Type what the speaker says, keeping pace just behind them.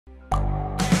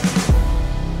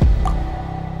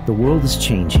The world is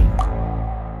changing.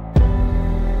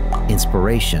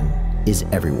 Inspiration is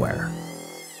everywhere.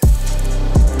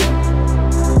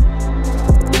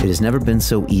 It has never been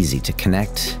so easy to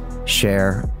connect,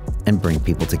 share, and bring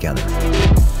people together.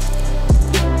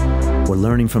 We're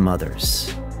learning from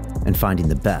others and finding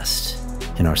the best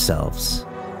in ourselves.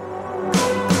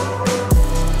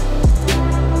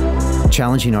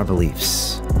 Challenging our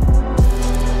beliefs.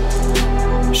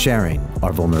 Sharing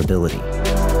our vulnerability.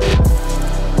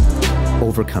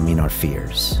 Overcoming our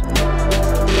fears.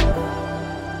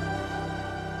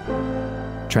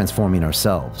 Transforming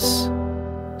ourselves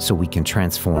so we can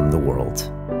transform the world.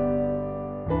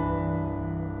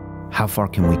 How far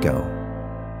can we go?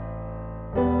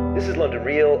 This is London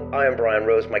Real. I am Brian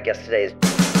Rose. My guest today is...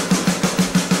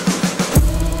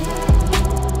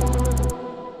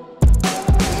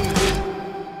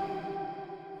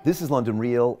 This is London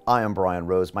Real. I am Brian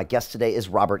Rose. My guest today is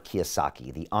Robert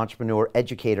Kiyosaki, the entrepreneur,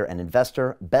 educator, and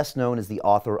investor, best known as the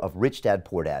author of Rich Dad,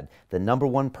 Poor Dad, the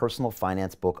 #1 personal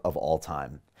finance book of all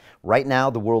time. Right now,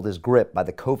 the world is gripped by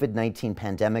the COVID-19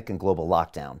 pandemic and global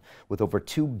lockdown, with over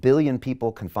 2 billion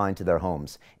people confined to their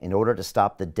homes in order to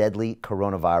stop the deadly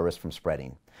coronavirus from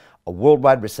spreading. A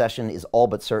worldwide recession is all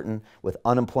but certain, with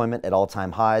unemployment at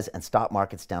all-time highs and stock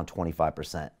markets down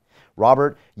 25%.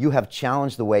 Robert, you have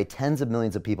challenged the way tens of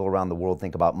millions of people around the world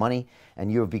think about money,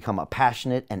 and you have become a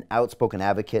passionate and outspoken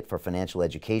advocate for financial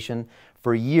education.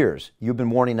 For years, you've been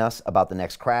warning us about the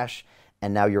next crash,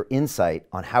 and now your insight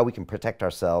on how we can protect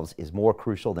ourselves is more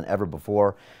crucial than ever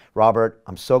before. Robert,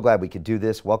 I'm so glad we could do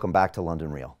this. Welcome back to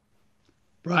London Real.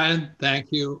 Brian,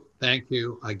 thank you. Thank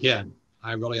you again.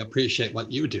 I really appreciate what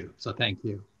you do, so thank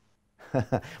you.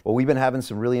 Well, we've been having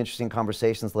some really interesting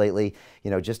conversations lately.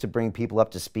 Just to bring people up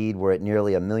to speed, we're at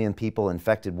nearly 1 million people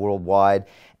infected worldwide.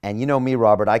 And you know me,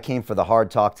 Robert, I came for the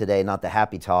hard talk today, not the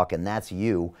happy talk, and that's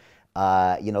you.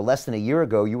 Less than a year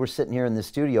ago, you were sitting here in the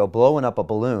studio blowing up a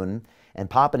balloon and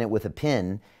popping it with a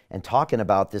pin and talking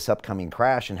about this upcoming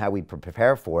crash and how we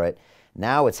prepare for it.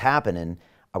 Now it's happening.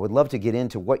 I would love to get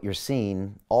into what you're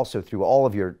seeing also through all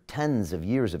of your tens of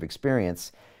years of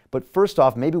experience. But first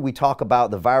off, maybe we talk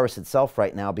about the virus itself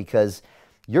right now, because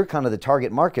you're kind of the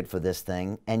target market for this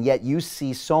thing, and yet you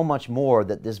see so much more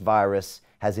that this virus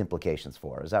has implications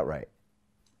for. Is that right?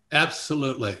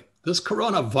 Absolutely. This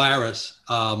coronavirus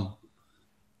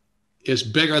is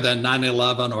bigger than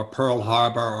 9/11 or Pearl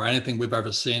Harbor or anything we've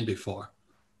ever seen before.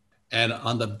 And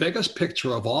on the biggest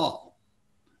picture of all,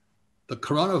 the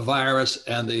coronavirus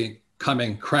and the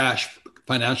coming crash,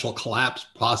 financial collapse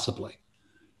possibly,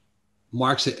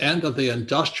 marks the end of the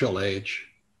industrial age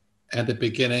and the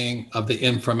beginning of the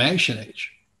information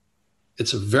age.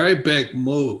 It's a very big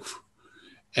move.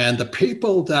 And the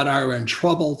people that are in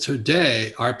trouble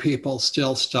today are people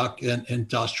still stuck in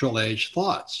industrial age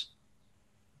thoughts.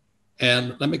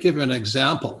 And let me give you an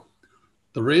example.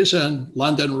 The reason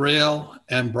London Real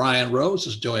and Brian Rose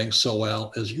is doing so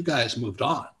well is you guys moved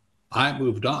on. I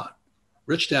moved on.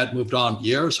 Rich Dad moved on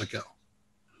years ago.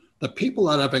 The people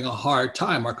that are having a hard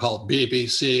time are called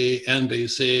BBC,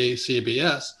 NBC,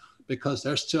 CBS, because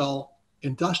they're still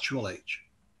industrial age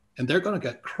and they're going to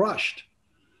get crushed.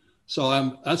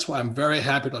 So that's why I'm very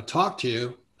happy to talk to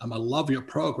you. I love your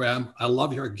program. I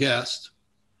love your guest,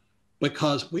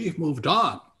 because we've moved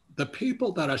on. The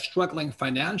people that are struggling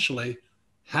financially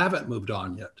haven't moved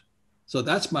on yet. So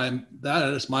that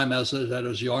is my message. That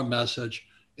is your message.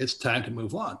 It's time to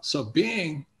move on. So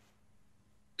being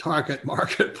target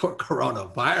market for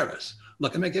coronavirus.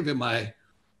 Look, let me give you my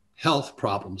health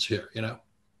problems here.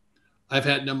 I've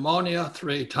had pneumonia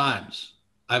 3 times.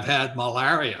 I've had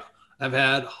malaria. I've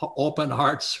had open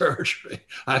heart surgery.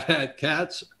 I've had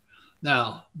cancer.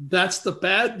 Now, that's the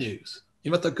bad news.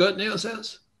 You know what the good news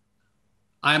is?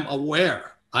 I'm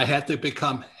aware. I had to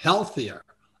become healthier.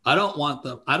 I don't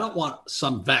want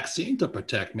some vaccine to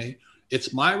protect me.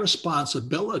 It's my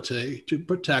responsibility to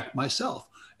protect myself.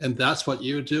 And that's what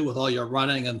you do with all your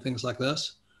running and things like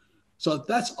this. So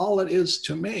that's all it is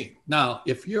to me. Now,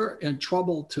 if you're in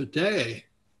trouble today,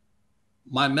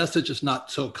 my message is not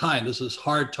so kind. This is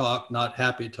hard talk, not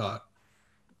happy talk.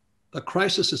 The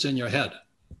crisis is in your head.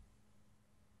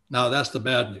 Now, that's the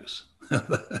bad news.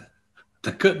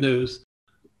 The good news,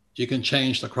 you can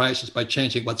change the crisis by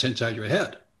changing what's inside your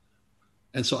head.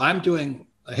 And so I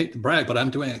hate to brag, but I'm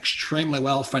doing extremely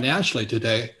well financially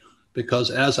today,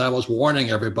 because as I was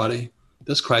warning everybody,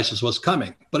 this crisis was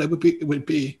coming. But it would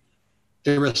be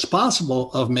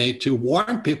irresponsible of me to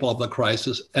warn people of the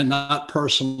crisis and not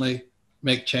personally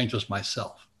make changes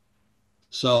myself.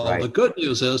 So right. The good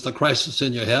news is the crisis is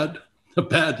in your head. The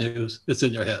bad news is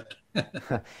in your head.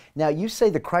 Now, you say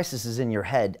the crisis is in your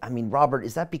head. I mean, Robert,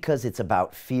 is that because it's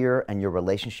about fear and your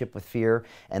relationship with fear,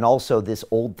 and also this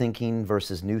old thinking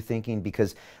versus new thinking?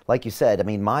 Because, like you said, I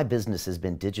mean, my business has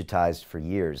been digitized for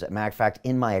years. As a matter of fact,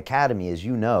 in my academy, as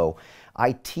you know,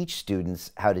 I teach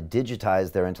students how to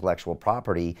digitize their intellectual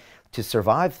property to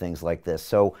survive things like this.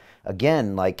 So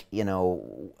again, like, you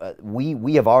know,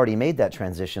 we have already made that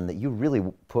transition that you really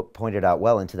pointed out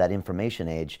well into that information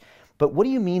age. But what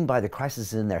do you mean by the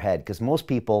crisis in their head? Because most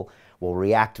people will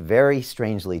react very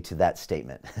strangely to that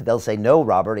statement. They'll say, no,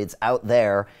 Robert, it's out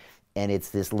there, and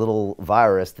it's this little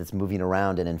virus that's moving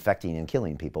around and infecting and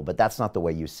killing people. But that's not the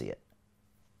way you see it.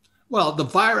 Well, the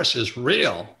virus is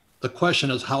real. The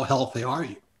question is, how healthy are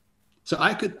you? So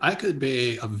I could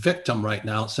be a victim right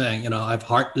now saying, you know, I have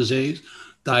heart disease,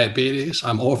 diabetes,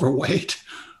 I'm overweight,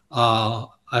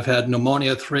 I've had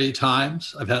pneumonia 3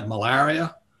 times, I've had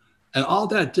malaria. And all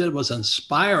that did was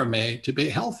inspire me to be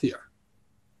healthier.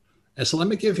 And so let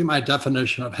me give you my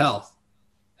definition of health.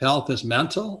 Health is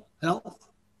mental health,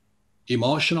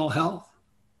 emotional health,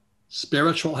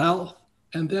 spiritual health,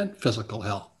 and then physical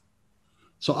health.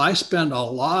 So I spend a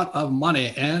lot of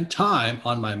money and time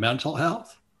on my mental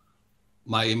health,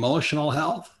 my emotional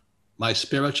health, my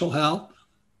spiritual health,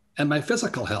 and my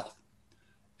physical health.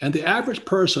 And the average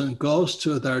person goes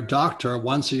to their doctor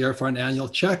once a year for an annual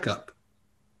checkup.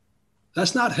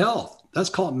 That's not health. That's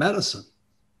called medicine.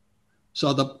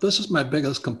 So this is my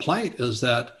biggest complaint, is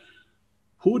that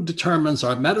who determines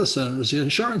our medicine is the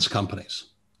insurance companies,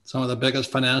 some of the biggest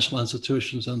financial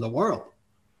institutions in the world.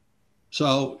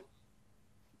 So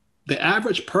the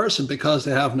average person, because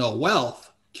they have no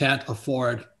wealth, can't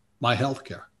afford my health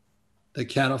care. They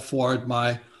can't afford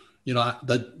my, you know,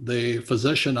 the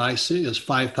physician I see is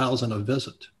 $5,000 a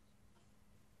visit.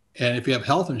 And if you have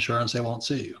health insurance, they won't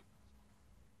see you.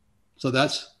 So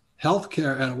that's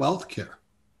healthcare and wealth care.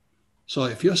 So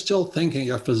if you're still thinking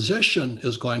your physician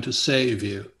is going to save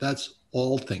you, that's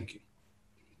old thinking.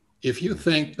 If you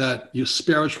think that you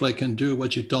spiritually can do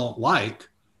what you don't like,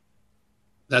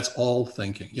 that's old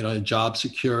thinking. You know, job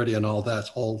security and all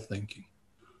that's old thinking.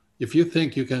 If you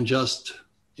think you can just,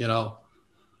 you know,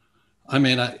 I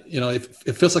mean,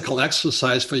 if physical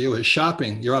exercise for you is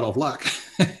shopping, you're out of luck.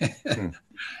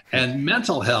 And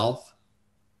mental health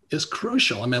is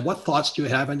crucial. I mean, what thoughts do you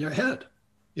have in your head?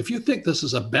 If you think this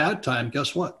is a bad time,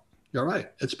 guess what? You're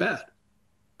right, it's bad.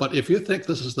 But if you think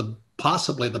this is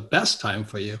possibly the best time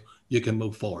for you, you can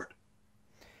move forward.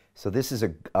 So this is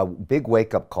a big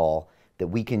wake-up call that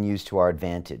we can use to our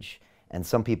advantage. And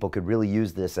some people could really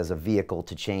use this as a vehicle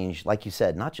to change, like you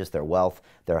said, not just their wealth,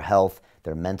 their health,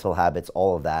 their mental habits,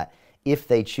 all of that, if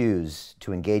they choose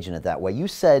to engage in it that way. You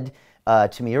said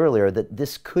to me earlier that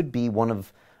this could be one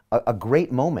of a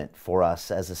great moment for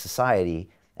us as a society,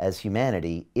 as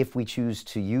humanity, if we choose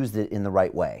to use it in the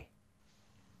right way.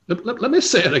 Let me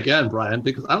say it again, Brian,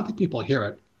 because I don't think people hear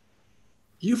it.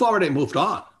 You've already moved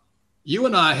on. You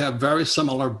and I have very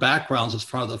similar backgrounds as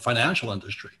far as the financial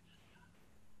industry.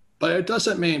 But it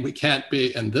doesn't mean we can't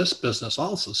be in this business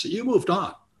also. So you moved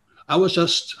on. I was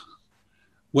just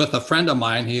with a friend of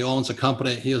mine. He owns a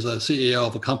company. He is a CEO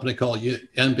of a company called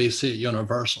NBC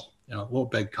Universal, you know, a little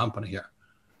big company here.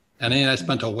 And he and I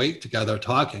spent a week together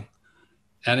talking.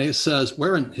 And he says,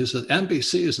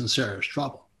 NBC is in serious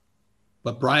trouble.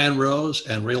 But Brian Rose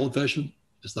and Real Vision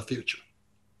is the future.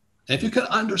 And if you can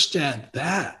understand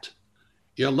that,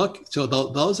 so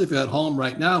those of you at home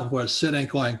right now who are sitting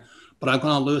going, but I'm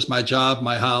going to lose my job,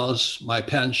 my house, my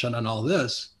pension, and all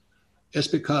this, it's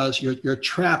because you're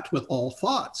trapped with old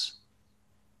thoughts.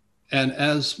 And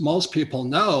as most people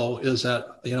know, is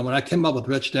that, you know, when I came up with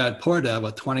Rich Dad Poor Dad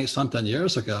 20-something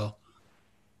years ago,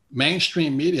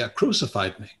 mainstream media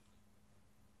crucified me.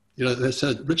 You know, they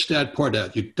said, Rich Dad Poor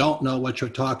Dad, you don't know what you're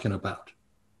talking about.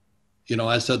 You know,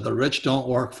 I said, the rich don't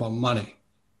work for money.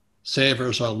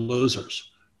 Savers are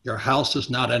losers. Your house is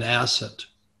not an asset.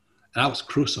 And I was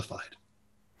crucified,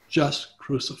 just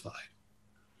crucified.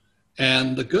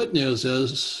 And the good news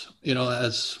is, you know,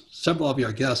 as several of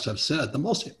your guests have said, the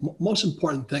most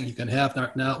important thing you can have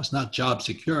right now is not job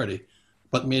security,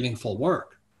 but meaningful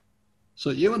work. So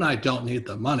you and I don't need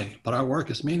the money, but our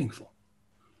work is meaningful.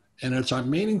 And it's our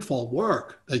meaningful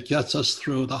work that gets us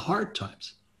through the hard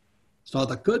times. So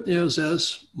the good news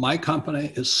is my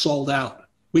company is sold out.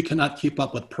 We cannot keep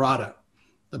up with product.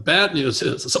 The bad news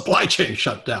is the supply chain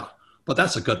shut down, but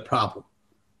that's a good problem.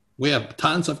 We have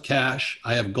tons of cash.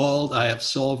 I have gold, I have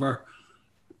silver.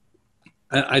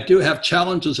 And I do have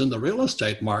challenges in the real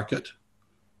estate market,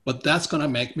 but that's going to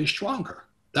make me stronger.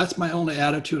 That's my only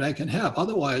attitude I can have.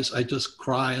 Otherwise, I just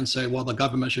cry and say, well, the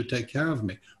government should take care of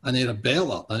me. I need a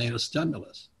bailout. I need a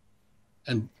stimulus.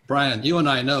 And Brian, you and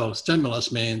I know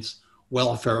stimulus means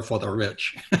welfare for the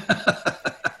rich.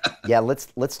 Yeah,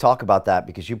 let's talk about that,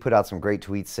 because you put out some great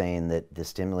tweets saying that the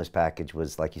stimulus package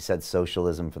was, like you said,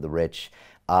 socialism for the rich.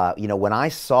 You know, when I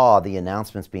saw the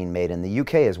announcements being made in the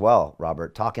UK as well,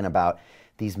 Robert, talking about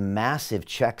these massive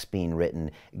checks being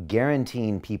written,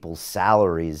 guaranteeing people's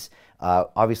salaries.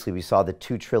 Obviously, we saw the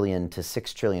 $2 trillion to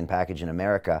 $6 trillion package in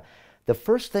America. The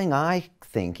first thing I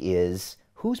think is,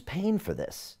 who's paying for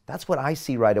this? That's what I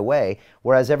see right away.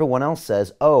 Whereas everyone else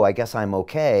says, oh, I guess I'm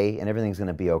okay and everything's going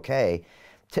to be okay.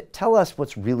 Tell us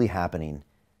what's really happening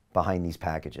behind these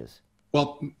packages.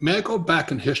 Well, may I go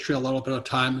back in history a little bit of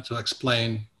time to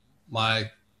explain my,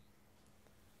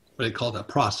 what do you call that,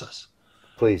 process?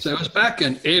 Please. So it was back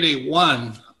in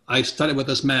 81, I studied with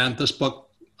this man, this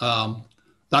book,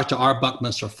 Dr. R.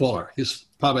 Buckminster Fuller. He's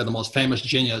probably the most famous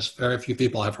genius very few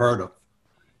people have heard of.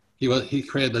 He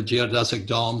created the geodesic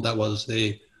dome that was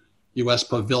the US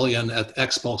pavilion at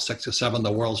Expo 67,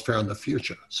 the World's Fair in the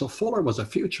future. So Fuller was a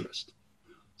futurist.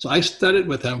 So I studied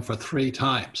with him for 3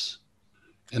 times.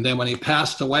 And then when he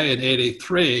passed away in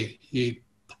 83, he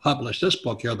published this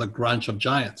book here, The Grunch of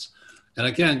Giants. And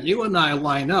again, you and I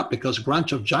line up because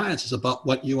Grunch of Giants is about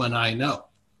what you and I know.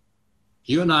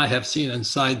 You and I have seen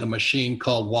inside the machine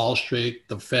called Wall Street,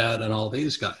 the Fed, and all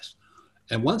these guys.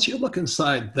 And once you look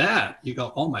inside that, you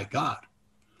go, oh my God.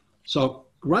 So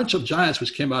Grunch of Giants,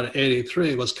 which came out in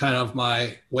 83, was kind of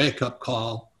my wake-up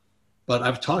call. But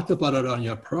I've talked about it on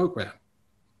your program.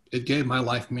 It gave my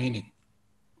life meaning.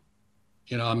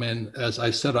 You know, I mean, as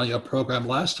I said on your program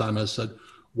last time, I said,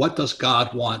 what does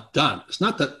God want done? It's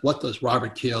not that what does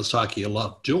Robert Kiyosaki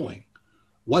love doing?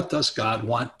 What does God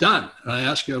want done? And I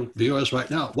ask your viewers right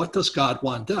now, what does God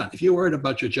want done? If you're worried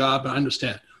about your job, I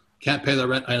understand. Can't pay the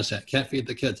rent, I understand. Can't feed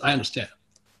the kids, I understand.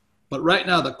 But right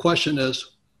now the question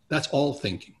is, that's old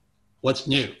thinking. What's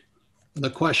new? And the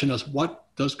question is, what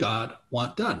does God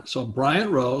want done? So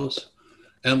Brian Rose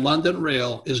and London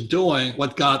Real is doing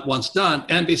what God wants done.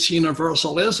 NBC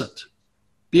Universal isn't.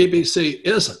 BBC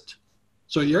isn't.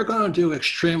 So you're going to do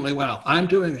extremely well. I'm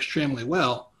doing extremely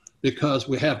well because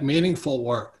we have meaningful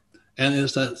work, and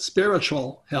it's that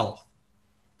spiritual health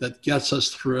that gets us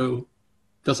through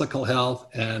physical health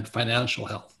and financial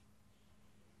health.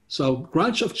 So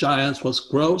Grunch of Giants was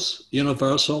gross,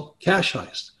 universal cash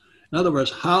heist. In other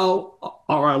words, how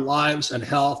are our lives and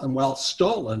health and wealth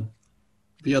stolen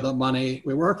via the money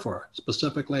we work for,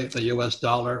 specifically the US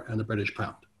dollar and the British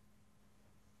pound?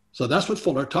 So that's what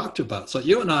Fuller talked about. So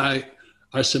you and I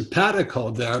are simpatico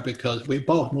there because we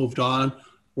both moved on.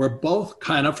 We're both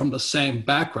kind of from the same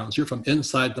backgrounds. You're from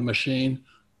inside the machine.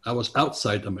 I was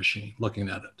outside the machine looking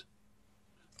at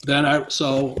it.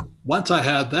 So once I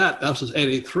had that was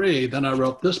 83, then I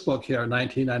wrote this book here in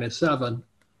 1997,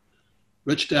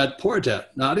 Rich Dad, Poor Dad.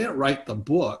 Now I didn't write the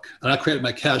book, and I created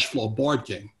my cash flow board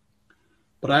game.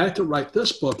 But I had to write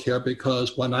this book here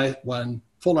because when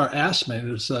Fuller asked me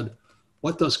and said,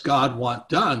 what does God want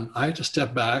done? I had to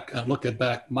step back and look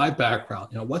at my background.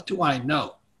 You know, what do I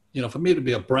know? You know, for me to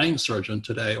be a brain surgeon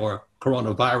today or a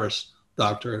coronavirus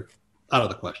doctor, out of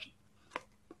the question.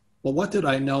 Well, what did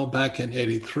I know back in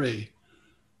 83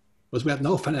 was we had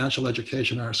no financial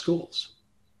education in our schools.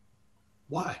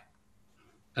 Why?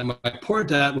 And my poor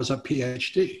dad was a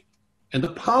PhD. And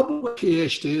the problem with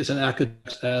PhDs and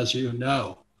academics, as you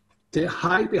know, they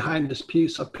hide behind this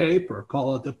piece of paper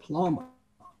called a diploma.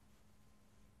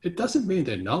 It doesn't mean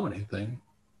they know anything.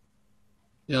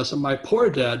 You know, so my poor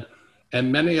dad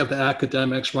and many of the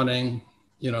academics running,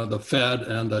 you know, the Fed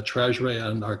and the Treasury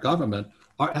and our government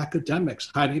are academics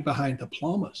hiding behind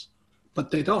diplomas, but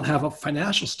they don't have a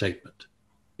financial statement.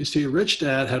 You see, Rich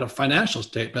Dad had a financial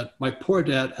statement. My poor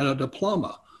dad had a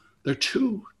diploma. They're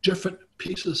 2 different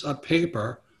pieces of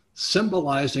paper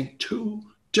symbolizing 2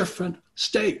 different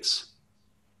states.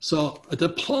 So a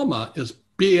diploma is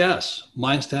BS.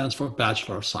 Mine stands for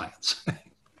Bachelor of Science.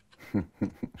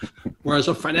 Whereas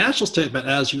a financial statement,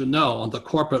 as you know, on the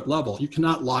corporate level, you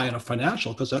cannot lie in a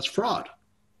financial because that's fraud.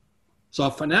 So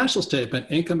a financial statement,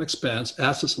 income, expense,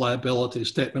 assets, liabilities,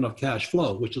 statement of cash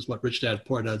flow, which is what Rich Dad,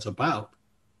 Poor Dad's about.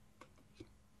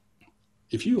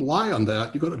 If you lie on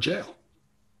that, you go to jail.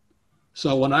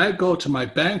 So when I go to my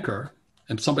banker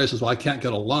and somebody says, well, I can't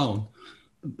get a loan,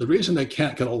 the reason they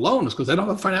can't get a loan is because they don't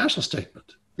have a financial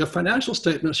statement. Your financial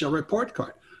statement is your report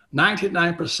card.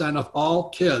 99% of all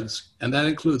kids, and that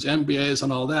includes MBAs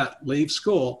and all that, leave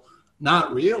school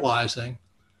not realizing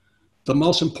the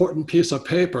most important piece of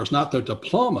paper is not their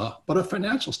diploma, but a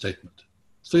financial statement.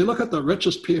 So you look at the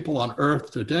richest people on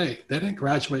earth today, they didn't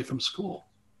graduate from school.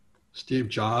 Steve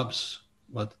Jobs,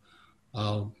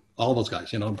 all those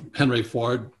guys, Henry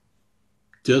Ford,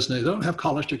 Disney, they don't have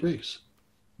college degrees.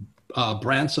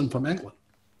 Branson from England.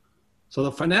 So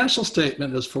the financial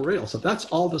statement is for real. So that's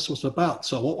all this was about.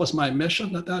 So what was my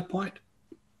mission at that point?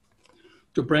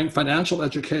 To bring financial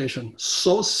education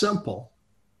so simple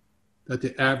that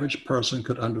the average person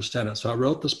could understand it. So I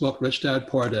wrote this book, Rich Dad,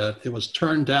 Poor Dad. It was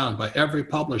turned down by every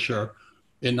publisher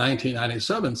in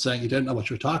 1997 saying you didn't know what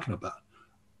you're talking about.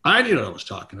 I knew what I was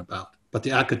talking about, but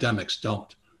the academics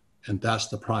don't. And that's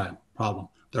the prime problem.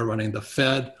 They're running the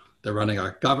Fed, they're running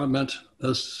our government.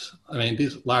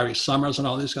 These Larry Summers and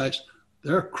all these guys,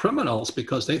 they're criminals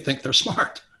because they think they're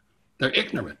smart. They're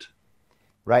ignorant.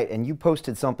 Right, and you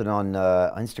posted something on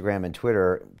Instagram and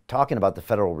Twitter talking about the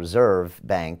Federal Reserve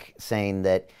Bank, saying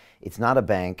that it's not a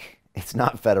bank, it's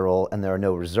not federal, and there are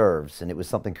no reserves. And it was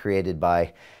something created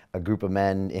by a group of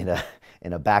men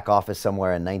in a back office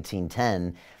somewhere in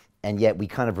 1910, and yet we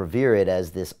kind of revere it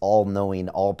as this all-knowing,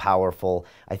 all-powerful.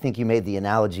 I think you made the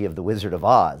analogy of the Wizard of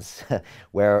Oz,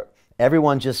 where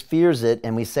everyone just fears it,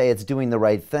 and we say it's doing the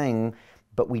right thing,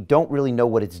 but we don't really know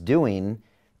what it's doing.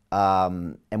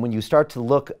 And when you start to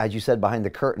look, as you said, behind the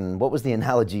curtain, what was the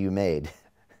analogy you made?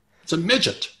 It's a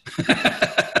midget.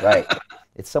 Right.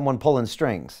 It's someone pulling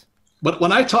strings. But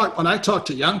when I talk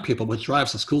to young people, which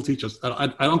drives the school teachers, I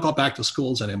don't go back to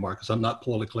schools anymore because I'm not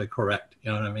politically correct.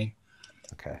 You know what I mean?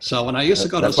 Okay. So when I used to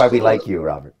go That's to why school, we like you,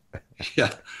 Robert.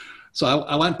 Yeah. So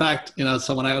I went back,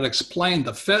 so when I would explain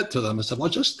the Fed to them, I said, well,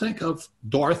 just think of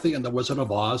Dorothy and the Wizard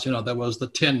of Oz. There was the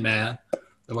Tin Man,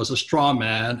 there was a straw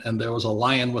man, and there was a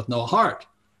lion with no heart.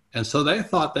 And so they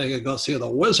thought they could go see the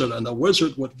wizard, and the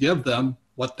wizard would give them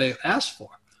what they asked for.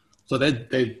 So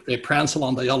they prance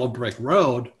along the yellow brick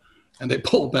road, and they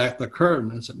pull back the curtain,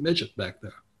 and it's a midget back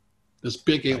there, this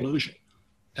big illusion.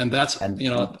 And that's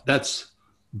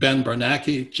Ben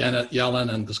Bernanke, Janet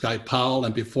Yellen, and this guy Powell,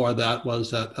 and before that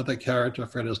was that other character, I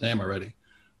forget his name already.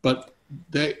 But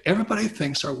everybody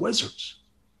thinks they're wizards,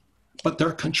 but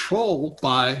they're controlled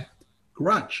by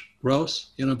grunge,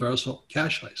 gross universal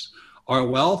cash lace. Our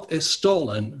wealth is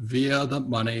stolen via the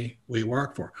money we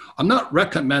work for. I'm not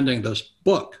recommending this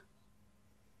book,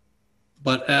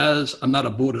 but I'm not a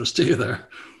Buddhist either,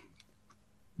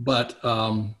 but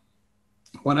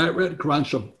when I read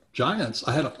Grunge of Giants,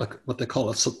 I had what they call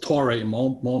a Satori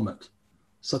moment.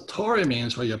 Satori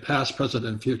means where your past, present,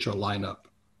 and future line up.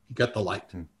 You get the light.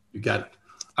 You get it.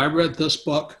 I read this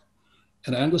book,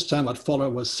 and I understand what Fuller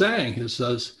was saying. He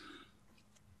says,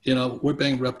 we're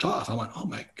being ripped off. I went, oh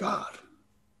my God.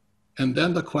 And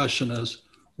then the question is,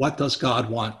 what does God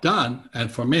want done? And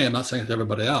for me, I'm not saying to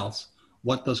everybody else,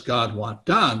 what does God want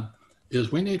done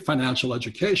is we need financial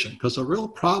education, because the real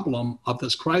problem of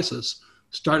this crisis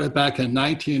started back in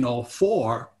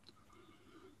 1904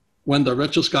 when the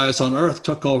richest guys on earth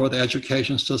took over the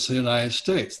education system in the United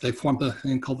States. They formed a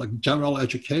thing called the General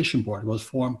Education Board. It was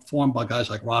formed by guys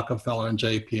like Rockefeller and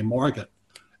J.P. Morgan.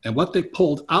 And what they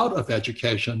pulled out of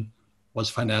education was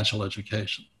financial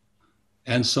education.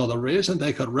 And so the reason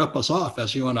they could rip us off,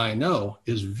 as you and I know,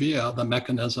 is via the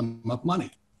mechanism of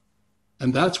money.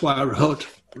 And that's why I wrote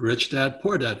Rich Dad,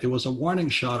 Poor Dad. It was a warning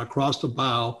shot across the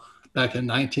bow back in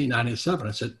 1997.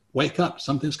 I said, wake up,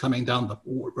 something's coming down the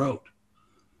road.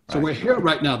 So we're here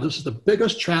right now. This is the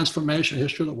biggest transformation in the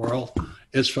history of the world.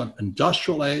 It's from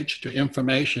industrial age to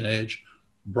information age.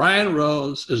 Brian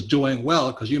Rose is doing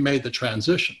well because you made the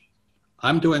transition.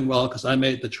 I'm doing well because I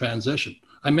made the transition.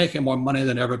 I'm making more money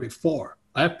than ever before.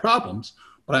 I have problems,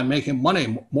 but I'm making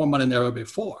more money than ever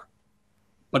before.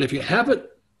 But if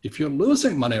you're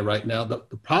losing money right now, the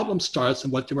problem starts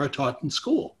in what you were taught in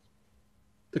school.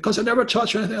 Because they never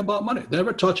taught you anything about money. They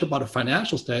never taught you about a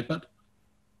financial statement,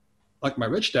 like my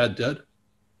rich dad did.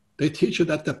 They teach you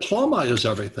that diploma is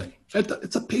everything.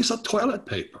 It's a piece of toilet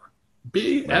paper.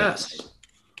 BS. Right.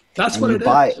 That's what it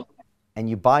is. And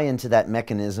you buy into that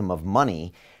mechanism of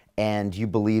money, and you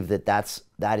believe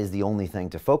that is the only thing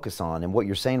to focus on. And what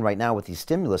you're saying right now with these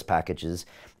stimulus packages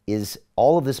is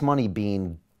all of this money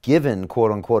being given,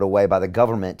 quote unquote, away by the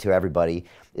government to everybody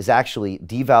is actually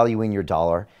devaluing your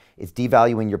dollar. It's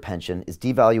devaluing your pension, it's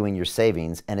devaluing your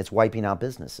savings, and it's wiping out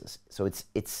businesses. So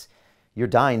you're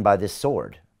dying by this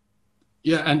sword.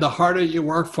 Yeah, and the harder you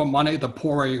work for money, the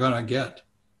poorer you're going to get.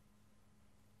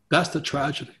 That's the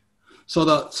tragedy. So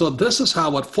this is how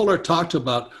what Fuller talked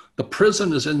about, the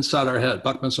prison is inside our head,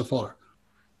 Buckminster Fuller.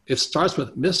 It starts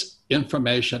with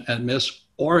misinformation and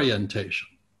misorientation.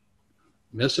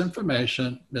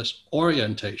 Misinformation,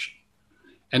 misorientation.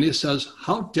 And he says,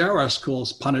 how dare our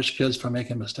schools punish kids for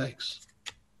making mistakes?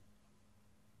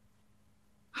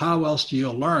 how else do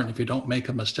you learn if you don't make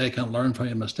a mistake and learn from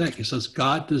your mistake? He says,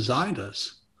 God designed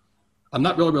us. I'm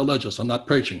not really religious. I'm not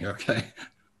preaching here, okay?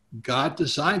 God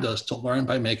designed us to learn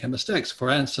by making mistakes. For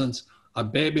instance, a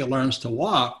baby learns to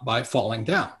walk by falling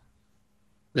down.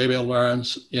 Baby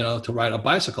learns, to ride a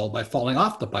bicycle by falling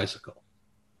off the bicycle.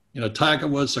 Tiger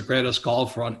Woods, the greatest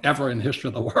golfer ever in history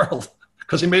of the world,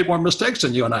 because he made more mistakes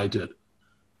than you and I did.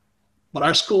 But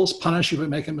our schools punish you for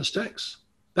making mistakes.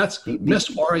 That's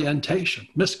misorientation,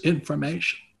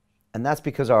 misinformation. And that's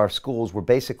because our schools were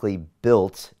basically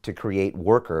built to create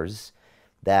workers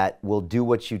that will do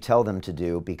what you tell them to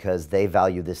do because they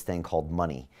value this thing called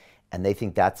money. And they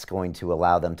think that's going to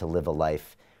allow them to live a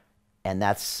life. And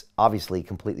that's obviously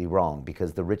completely wrong,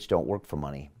 because the rich don't work for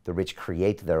money. The rich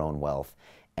create their own wealth.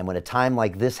 And when a time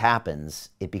like this happens,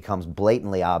 it becomes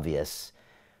blatantly obvious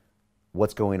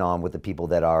what's going on with the people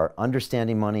that are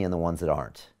understanding money and the ones that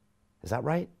aren't. Is that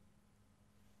right?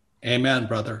 Amen,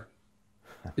 brother.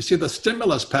 You see, the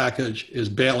stimulus package is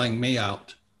bailing me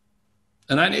out.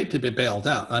 And I need to be bailed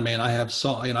out. I mean, I have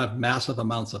I have massive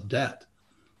amounts of debt.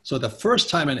 So the first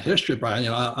time in history,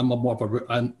 Brian, I'm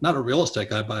I'm not a real estate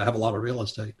guy, but I have a lot of real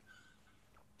estate,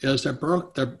 is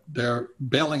they're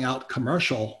bailing out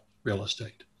commercial real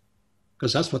estate,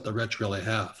 because that's what the rich really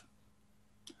have.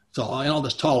 So,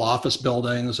 there's tall office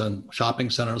buildings and shopping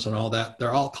centers and all that,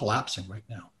 they're all collapsing right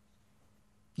now.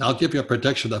 Now, I'll give you a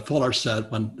prediction that Fuller said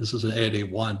when this is in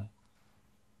 81.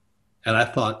 And I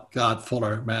thought, God,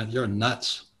 Fuller, man, you're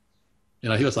nuts. He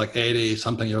was like 80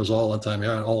 something years old at the time.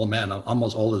 You're an old man. I'm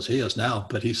almost old as he is now.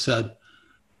 But he said,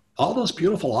 all those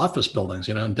beautiful office buildings,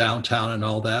 in downtown and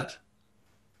all that.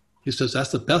 He says, that's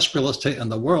the best real estate in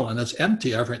the world. And it's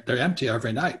empty they're empty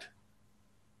every night.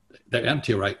 They're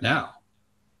empty right now.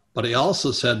 But he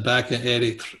also said back in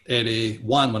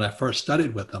 81, when I first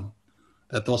studied with him,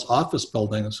 that those office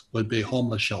buildings would be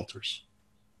homeless shelters.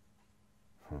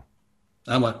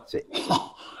 I went,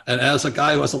 oh. And as a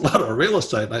guy who has a lot of real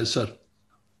estate, I said,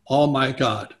 oh my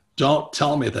God, don't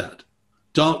tell me that.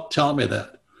 Don't tell me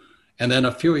that. And then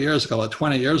a few years ago,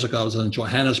 20 years ago, I was in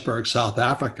Johannesburg, South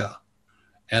Africa.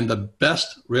 And the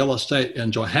best real estate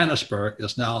in Johannesburg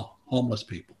is now homeless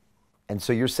people. And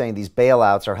so you're saying these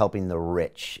bailouts are helping the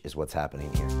rich is what's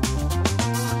happening here.